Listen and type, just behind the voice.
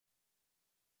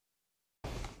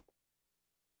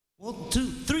1, 2,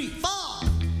 3, 4. Oh,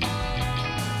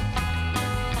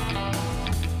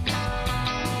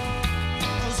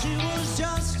 she was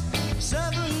just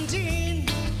 17,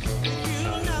 if you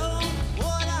know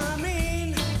what I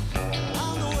mean.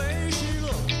 And the way she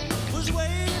looked was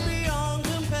way beyond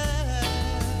compare.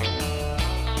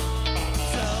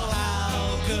 So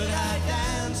how could I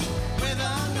dance with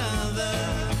another?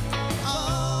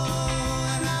 Oh,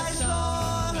 and I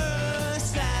saw her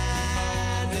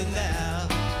standing there.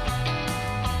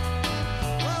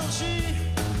 She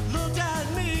looked at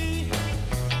me,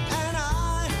 and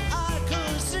I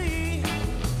could see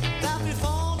that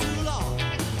before too long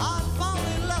I'd fall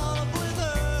in love with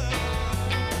her.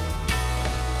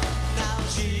 Now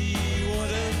she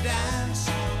wouldn't dance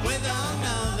with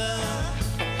another.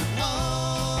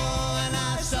 Oh, and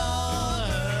I saw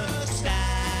her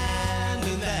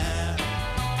standing there.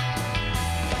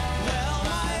 Well,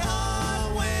 my heart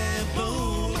went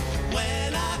boom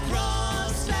when I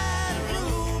crossed that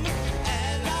room.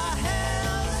 And I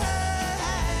held her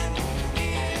hand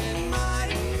in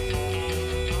mine.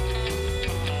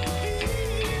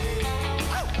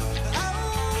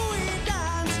 Oh, we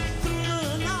danced through the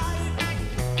night,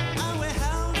 and we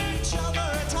held each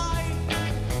other tight.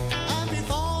 And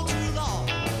before too long,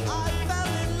 I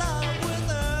fell in love with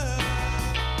her.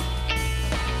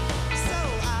 So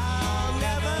I'll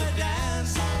never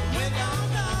dance with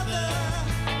another.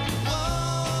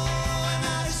 Oh, and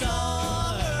I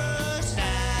saw her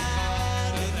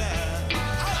standing there.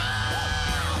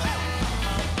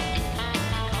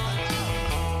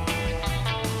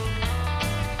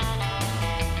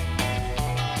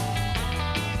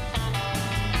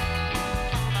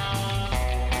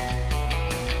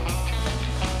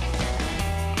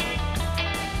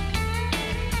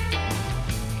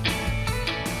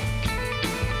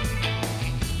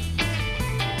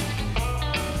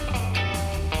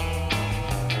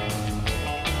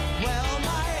 Well,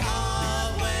 my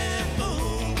heart went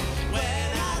boom when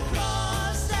I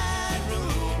crossed that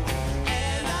room,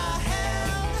 and I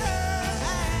held her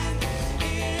hand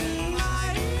in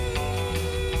mine.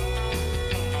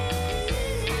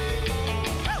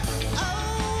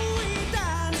 Oh, we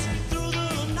danced through the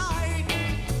night,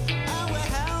 and we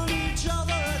held each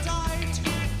other tight.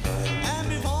 And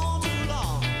before too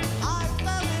long, I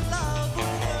fell in love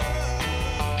with her.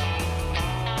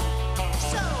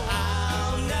 So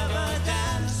I'll never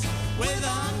dance with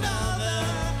another.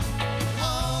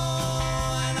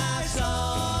 Oh, and I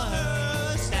saw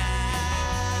her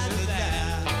standing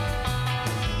there.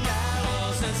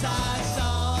 Now since I